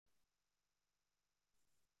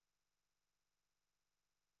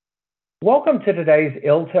Welcome to today's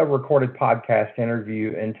ILTA recorded podcast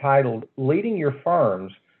interview entitled Leading Your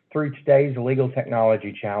Firms Through Today's Legal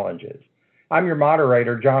Technology Challenges. I'm your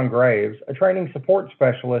moderator, John Graves, a training support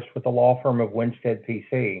specialist with the law firm of Winstead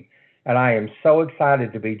PC, and I am so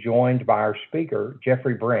excited to be joined by our speaker,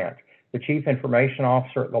 Jeffrey Brandt, the Chief Information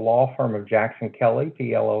Officer at the law firm of Jackson Kelly,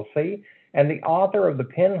 PLLC, and the author of the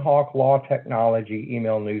PinHawk Law Technology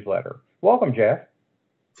email newsletter. Welcome, Jeff.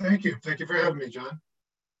 Thank you. Thank you for having me, John.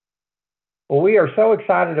 Well, we are so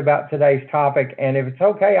excited about today's topic, and if it's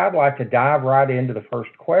okay, I'd like to dive right into the first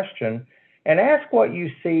question and ask what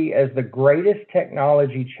you see as the greatest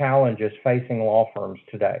technology challenges facing law firms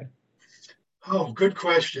today. Oh, good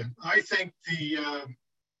question. I think the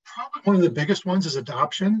probably one of the biggest ones is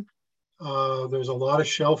adoption. There's a lot of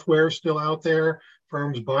shelfware still out there,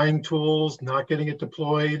 firms buying tools, not getting it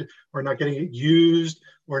deployed, or not getting it used,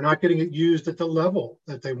 or not getting it used at the level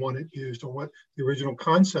that they want it used or what the original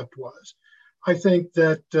concept was. I think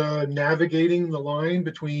that navigating the line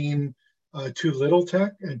between too little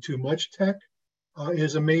tech and too much tech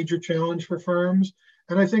is a major challenge for firms.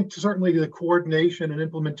 And I think certainly the coordination and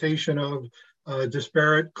implementation of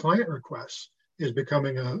disparate client requests is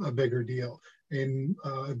becoming a bigger deal. And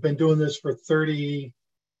I've been doing this for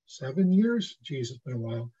 37 years. Geez, it's been a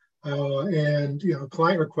while. And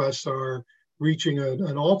client requests are reaching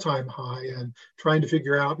an all-time high, and trying to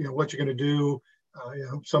figure out what you're going to do.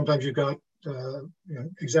 Sometimes you've got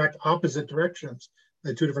exact opposite directions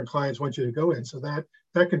that two different clients want you to go in. So that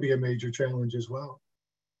can be a major challenge as well.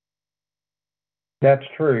 That's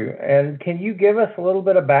true. And can you give us a little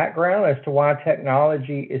bit of background as to why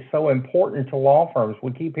technology is so important to law firms?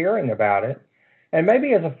 We keep hearing about it. And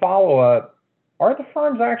maybe as a follow-up, are the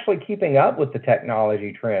firms actually keeping up with the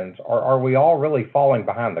technology trends, or are we all really falling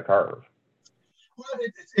behind the curve? Well,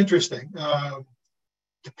 it's interesting.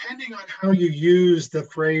 Depending on how you use the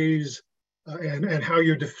phrase and how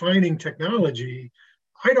you're defining technology,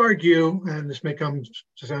 I'd argue, and this may come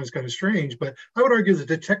to sound kind of strange, but I would argue that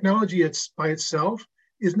the technology by itself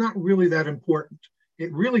is not really that important.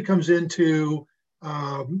 It really comes into,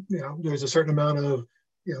 there's a certain amount of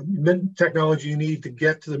technology you need to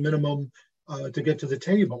get to the minimum to get to the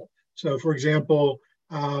table. So, for example,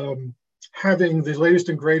 having the latest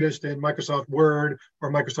and greatest in Microsoft Word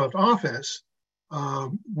or Microsoft Office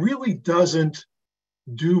really doesn't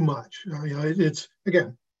do much. It's,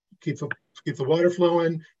 again, keep the water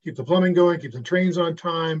flowing, keep the plumbing going, keep the trains on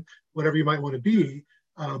time, whatever you might want to be,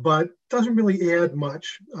 but doesn't really add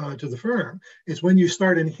much to the firm. It's when you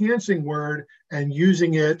start enhancing Word and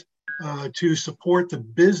using it to support the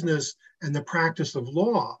business and the practice of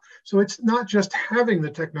law. So it's not just having the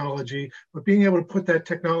technology, but being able to put that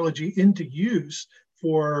technology into use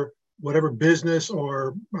for whatever business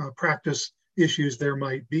or practice issues there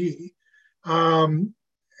might be.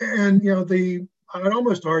 I'd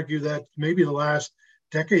almost argue that maybe the last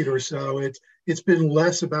decade or so, it's been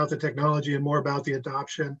less about the technology and more about the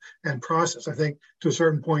adoption and process. I think to a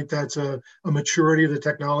certain point, that's a maturity of the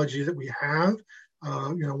technology that we have.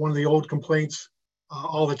 One of the old complaints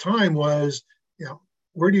all the time was,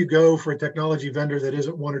 where do you go for a technology vendor that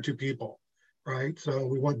isn't one or two people, right? So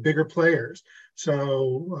we want bigger players.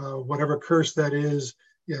 So whatever curse that is,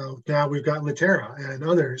 now we've got Litera and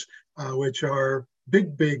others, which are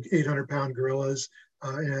big 800-pound gorillas,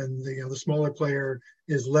 and the smaller player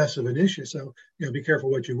is less of an issue. So be careful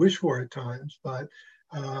what you wish for at times. But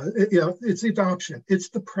it's the adoption, it's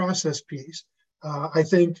the process piece. I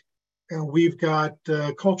think we've got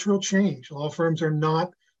cultural change. Law firms are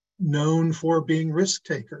not known for being risk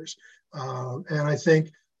takers, and I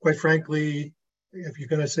think, quite frankly, if you're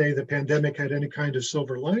going to say the pandemic had any kind of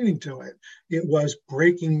silver lining to it, it was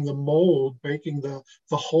breaking the mold, breaking the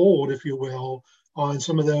hold, if you will, on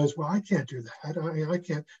some of those. Well, I can't do that. I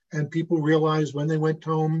can't. And people realized when they went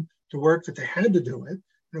home to work that they had to do it.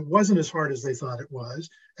 And it wasn't as hard as they thought it was.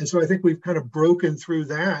 And so I think we've kind of broken through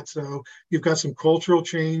that. So you've got some cultural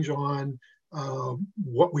change on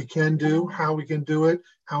what we can do, how we can do it,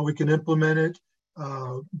 how we can implement it,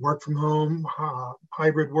 work from home,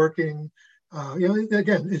 hybrid working.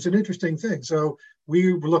 Again, it's an interesting thing. So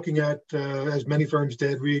we were looking at, as many firms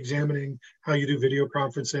did, re-examining how you do video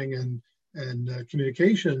conferencing and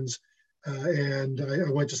communications. And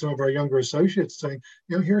I went to some of our younger associates saying,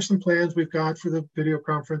 here's some plans we've got for the video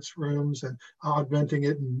conference rooms and augmenting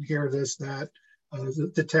it, and here, this, that,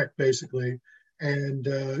 the tech basically. And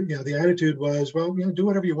the attitude was, well, do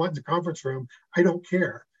whatever you want in the conference room. I don't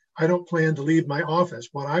care. I don't plan to leave my office.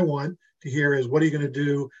 What I want to hear is, what are you going to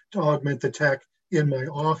do to augment the tech in my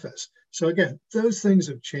office? So again, those things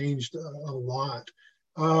have changed a lot.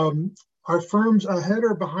 Are firms ahead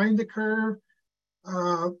or behind the curve?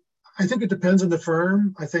 I think it depends on the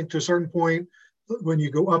firm. I think to a certain point, when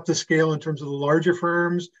you go up the scale in terms of the larger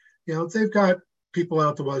firms, they've got people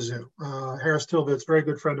out the wazoo. Harris Tilvitz, very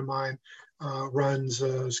good friend of mine, runs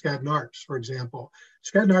Skadden Arps, for example.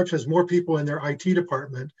 Skadden Arps has more people in their IT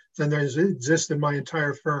department than there exists in my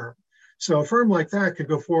entire firm. So a firm like that could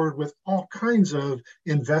go forward with all kinds of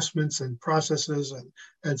investments and processes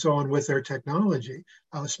and so on with their technology.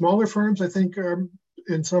 Smaller firms, I think, are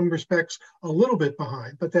in some respects a little bit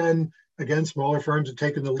behind. But then again, smaller firms have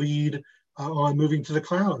taken the lead on moving to the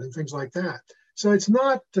cloud and things like that. So it's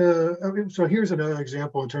not, so here's another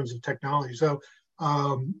example in terms of technology. So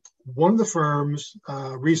one of the firms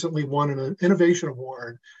recently won an innovation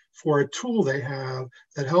award for a tool they have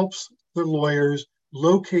that helps the lawyers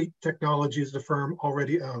locate technologies the firm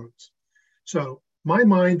already owns. So my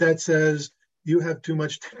mind that says you have too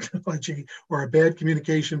much technology or a bad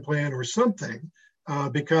communication plan or something,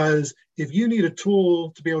 because if you need a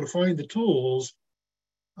tool to be able to find the tools,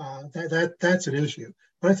 that's an issue.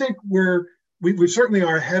 But I think we certainly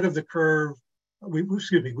are ahead of the curve.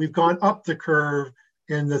 We've gone up the curve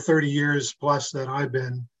in the 30 years plus that I've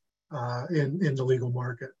been in the legal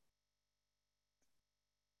market.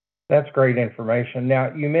 That's great information.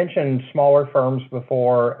 Now, you mentioned smaller firms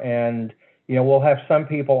before, and we'll have some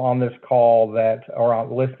people on this call that are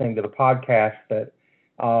listening to the podcast that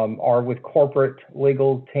are with corporate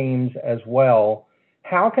legal teams as well.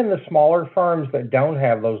 How can the smaller firms that don't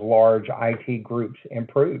have those large IT groups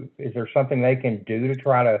improve? Is there something they can do to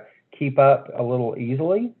try to keep up a little more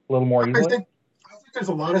easily? I think there's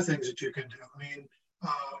a lot of things that you can do. I mean,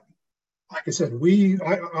 like I said,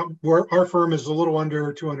 our firm is a little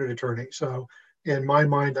under 200 attorneys. So in my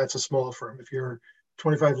mind, that's a small firm. If you're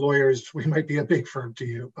 25 lawyers, we might be a big firm to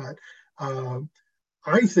you. But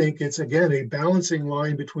I think it's, again, a balancing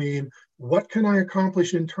line between what can I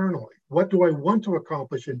accomplish internally? What do I want to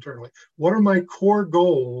accomplish internally? What are my core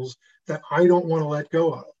goals that I don't want to let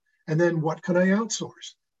go of? And then what can I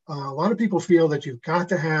outsource? A lot of people feel that you've got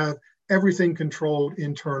to have everything controlled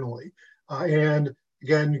internally. And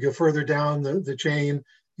again, you go further down the chain,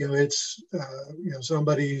 it's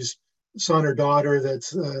somebody's son or daughter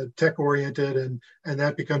that's tech oriented, and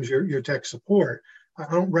that becomes your tech support. I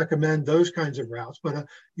don't recommend those kinds of routes, but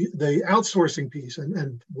the outsourcing piece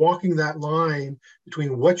and walking that line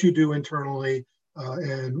between what you do internally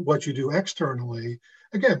and what you do externally.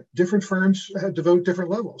 Again, different firms devote different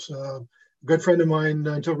levels. A good friend of mine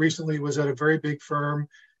until recently was at a very big firm,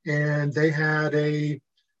 and they had a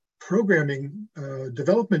programming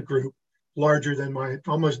development group larger than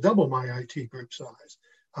almost double my IT group size.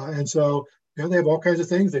 And so they have all kinds of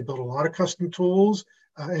things. They build a lot of custom tools.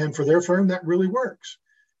 And for their firm, that really works.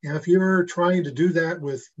 And if you're trying to do that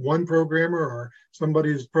with one programmer or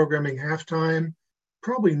somebody who's programming half-time,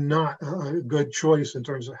 probably not a good choice in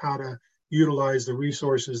terms of how to utilize the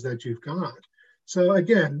resources that you've got. So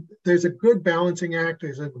again, there's a good balancing act.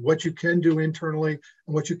 There's what you can do internally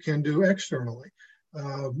and what you can do externally.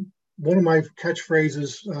 One of my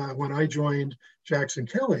catchphrases when I joined Jackson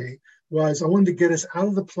Kelly was I wanted to get us out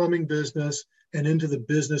of the plumbing business and into the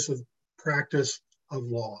business of practice of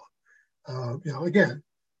law. Again,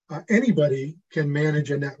 anybody can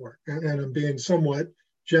manage a network, and I'm being somewhat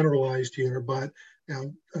generalized here, but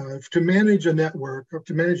to manage a network, or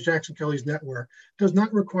to manage Jackson Kelly's network, does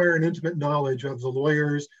not require an intimate knowledge of the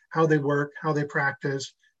lawyers, how they work, how they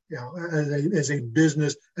practice, as a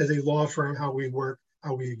business, as a law firm, how we work,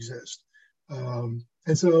 how we exist. And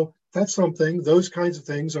so that's something, those kinds of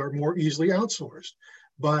things are more easily outsourced.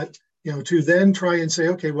 But to then try and say,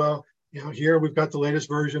 okay, well, here we've got the latest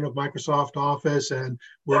version of Microsoft Office, and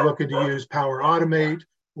we're looking to use Power Automate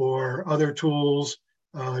or other tools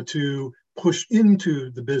to push into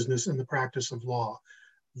the business and the practice of law.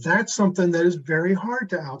 That's something that is very hard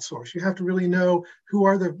to outsource. You have to really know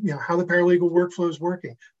how the paralegal workflow is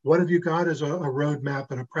working. What have you got as a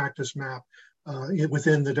roadmap and a practice map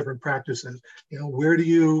within the different practices? Where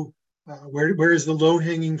is the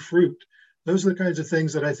low-hanging fruit? Those are the kinds of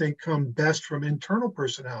things that I think come best from internal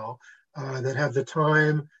personnel that have the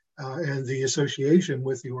time and the association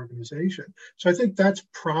with the organization. So I think that's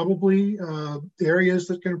probably areas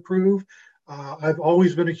that can improve. I've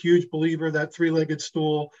always been a huge believer that three-legged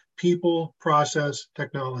stool: people, process,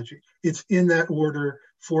 technology. It's in that order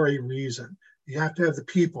for a reason. You have to have the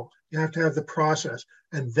people, you have to have the process,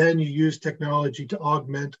 and then you use technology to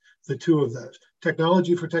augment the two of those.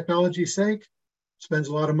 Technology for technology's sake spends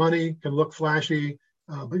a lot of money, can look flashy,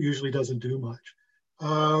 but usually doesn't do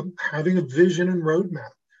much. Having a vision and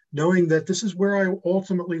roadmap, knowing that this is where I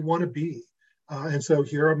ultimately want to be. And so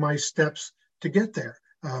here are my steps to get there,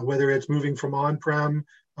 whether it's moving from on-prem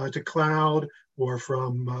to cloud, or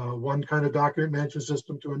from one kind of document management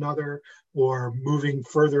system to another, or moving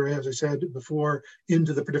further, as I said before,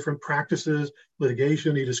 into the different practices,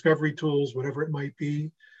 litigation, e-discovery tools, whatever it might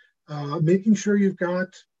be. Making sure you've got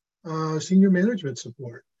senior management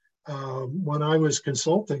support. When I was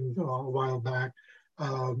consulting a while back,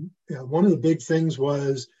 one of the big things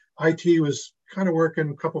was IT was kind of working,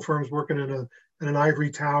 a couple firms working in an ivory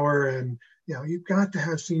tower, and you've got to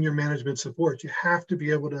have senior management support. You have to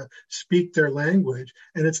be able to speak their language,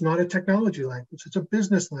 and it's not a technology language; it's a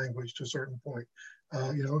business language to a certain point.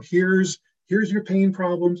 Here's your pain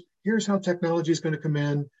problems. Here's how technology is going to come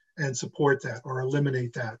in and support that, or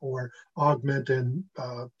eliminate that, or augment and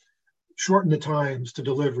shorten the times to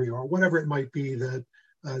delivery, or whatever it might be that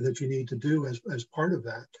you need to do as part of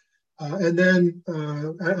that. And then,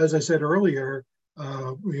 as I said earlier,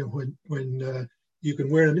 when you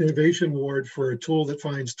can win an innovation award for a tool that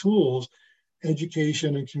finds tools,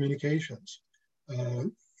 education and communications.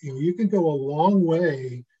 You can go a long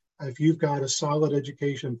way if you've got a solid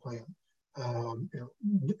education plan.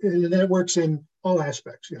 And that works in all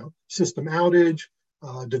aspects, system outage,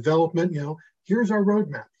 development, here's our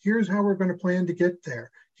roadmap. Here's how we're going to plan to get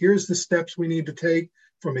there. Here's the steps we need to take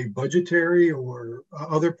from a budgetary or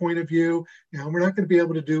other point of view. We're not going to be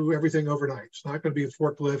able to do everything overnight. It's not going to be a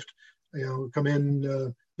forklift, come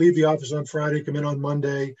in, leave the office on Friday, come in on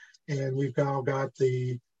Monday, and we've now got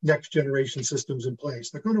the next generation systems in place.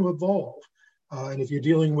 They're going to evolve. And if you're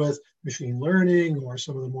dealing with machine learning or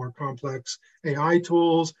some of the more complex AI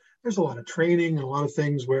tools, there's a lot of training and a lot of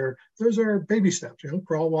things where those are baby steps,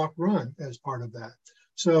 crawl, walk, run as part of that.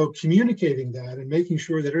 So communicating that and making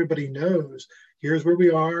sure that everybody knows, here's where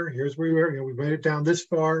we are, here's where we are, we've made it down this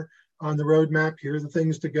far on the roadmap, here are the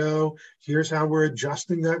things to go, here's how we're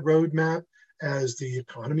adjusting that roadmap as the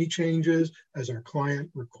economy changes, as our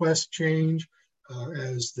client requests change,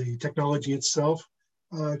 as the technology itself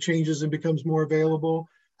changes and becomes more available.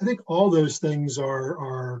 I think all those things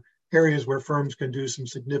are areas where firms can do some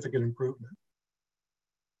significant improvement.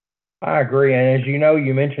 I agree. And as you know,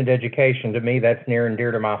 you mentioned education. To me, that's near and dear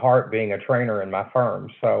to my heart, being a trainer in my firm.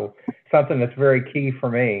 So something that's very key for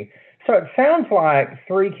me. So it sounds like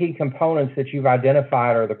three key components that you've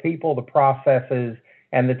identified are the people, the processes,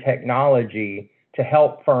 and the technology to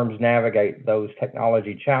help firms navigate those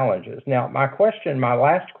technology challenges. Now, my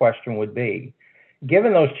last question would be,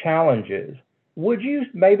 given those challenges, would you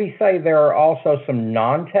maybe say there are also some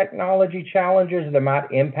non-technology challenges that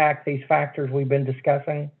might impact these factors we've been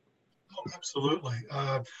discussing? Oh, absolutely.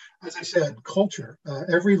 As I said, culture.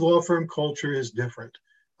 Every law firm culture is different.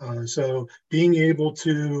 So being able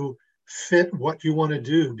to fit what you want to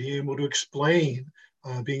do, being able to explain,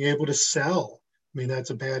 being able to sell. I mean, that's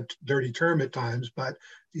a bad, dirty term at times, but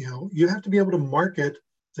you have to be able to market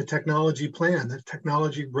the technology plan, the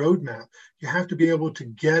technology roadmap. You have to be able to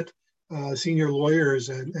get senior lawyers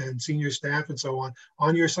and senior staff and so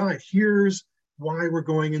on your side. Here's why we're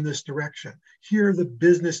going in this direction. Here are the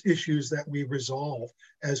business issues that we resolve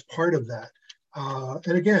as part of that.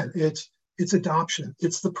 And again, it's adoption.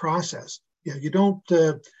 It's the process. You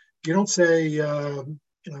don't say,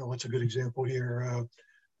 what's a good example here?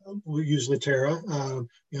 We use Litera.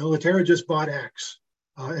 Litera just bought X.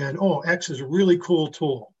 And X is a really cool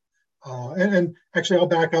tool. And actually, I'll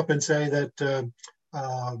back up and say that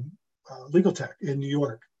Legal Tech in New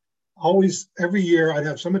York, always, every year, I'd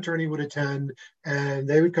have some attorney would attend, and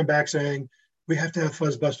they would come back saying, we have to have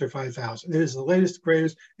Fuzzbuster 5000. It is the latest,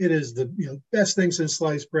 greatest. It is the best thing since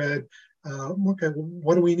sliced bread. Okay, well,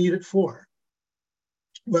 what do we need it for?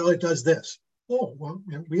 Well, it does this. Oh, well,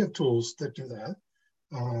 we have tools that do that.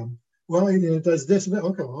 Well, it does this.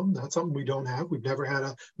 Okay, well, that's something we don't have. We've never had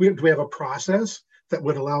do we have a process that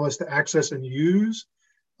would allow us to access and use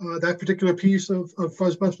that particular piece of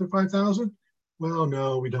Fuzzbuster 5000? Well,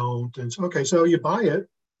 no, we don't. And so, okay, so you buy it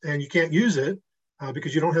and you can't use it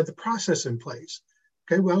because you don't have the process in place.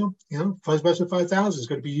 Okay, well, Fuzzbuster 5000 is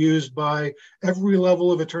going to be used by every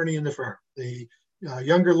level of attorney in the firm. The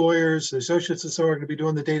younger lawyers, the associates and so are going to be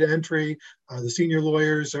doing the data entry. The senior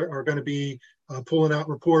lawyers are going to be pulling out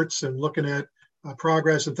reports and looking at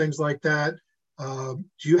progress and things like that. Do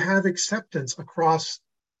you have acceptance across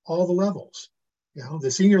all the levels? The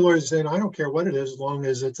senior lawyers are saying, I don't care what it is as long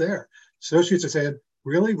as it's there. Associates are saying,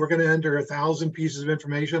 really? We're going to enter 1,000 pieces of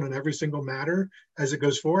information on every single matter as it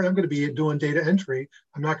goes forward. I'm going to be doing data entry.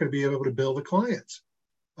 I'm not going to be able to bill the clients.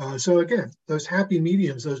 So again, those happy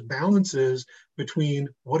mediums, those balances between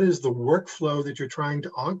what is the workflow that you're trying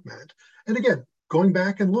to augment. And again, going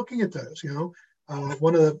back and looking at those,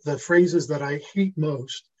 one of the phrases that I hate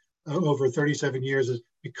most over 37 years is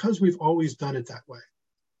because we've always done it that way.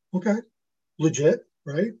 Okay, legit.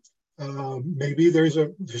 right? Maybe there's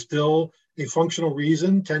still a functional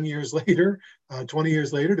reason 10 years later, 20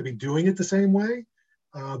 years later to be doing it the same way.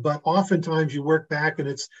 But oftentimes you work back and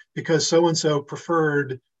it's because so-and-so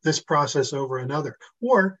preferred this process over another,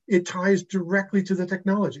 or it ties directly to the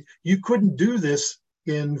technology. You couldn't do this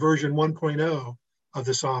in version 1.0 of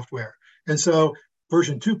the software. And so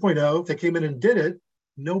version 2.0, they came in and did it.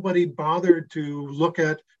 Nobody bothered to look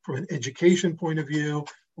at from an education point of view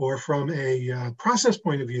or from a process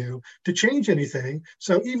point of view to change anything.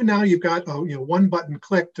 So even now you've got one button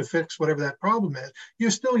click to fix whatever that problem is. You're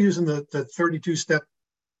still using the 32-step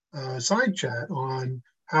side chat on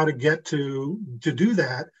how to get to do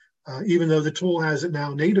that, even though the tool has it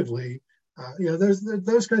now natively.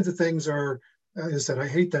 Those kinds of things are, as I said, I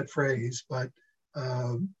hate that phrase, but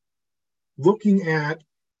looking at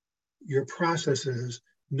your processes,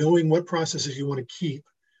 knowing what processes you want to keep,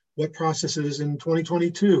 what processes in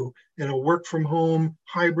 2022 in a work from home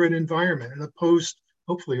hybrid environment, in a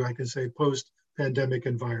hopefully I can say post-pandemic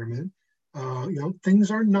environment, things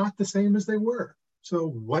are not the same as they were. So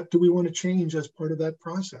what do we want to change as part of that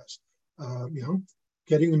process?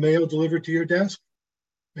 Getting the mail delivered to your desk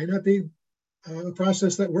may not be a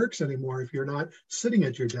process that works anymore if you're not sitting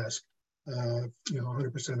at your desk,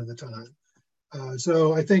 100% of the time.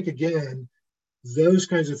 So I think, again, those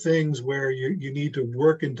kinds of things where you need to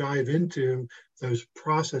work and dive into those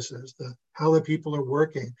processes, how the people are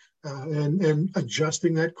working, and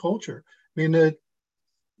adjusting that culture. I mean,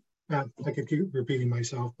 I could keep repeating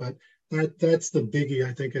myself, but that's the biggie,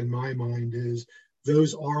 I think, in my mind, is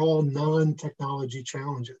those are all non-technology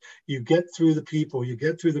challenges. You get through the people, you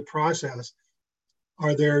get through the process.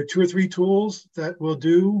 Are there 2 or 3 tools that will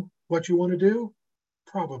do what you want to do?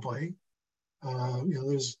 Probably.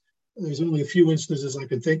 There's only a few instances I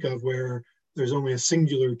can think of where there's only a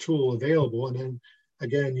singular tool available. And then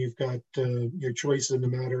again, you've got your choice in the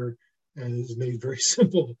matter is made very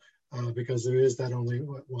simple because there is that only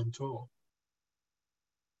one tool.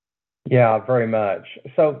 Yeah, very much.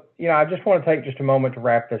 So, I just want to take just a moment to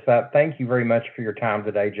wrap this up. Thank you very much for your time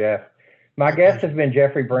today, Jeff. My guest has been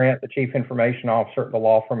Jeffrey Brandt, the Chief Information Officer at the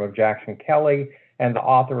law firm of Jackson Kelly and the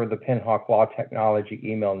author of the Pinhawk Law Technology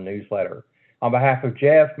email newsletter. On behalf of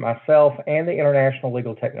Jeff, myself, and the International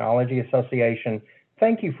Legal Technology Association,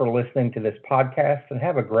 thank you for listening to this podcast and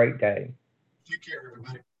have a great day. Take care,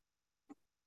 everybody.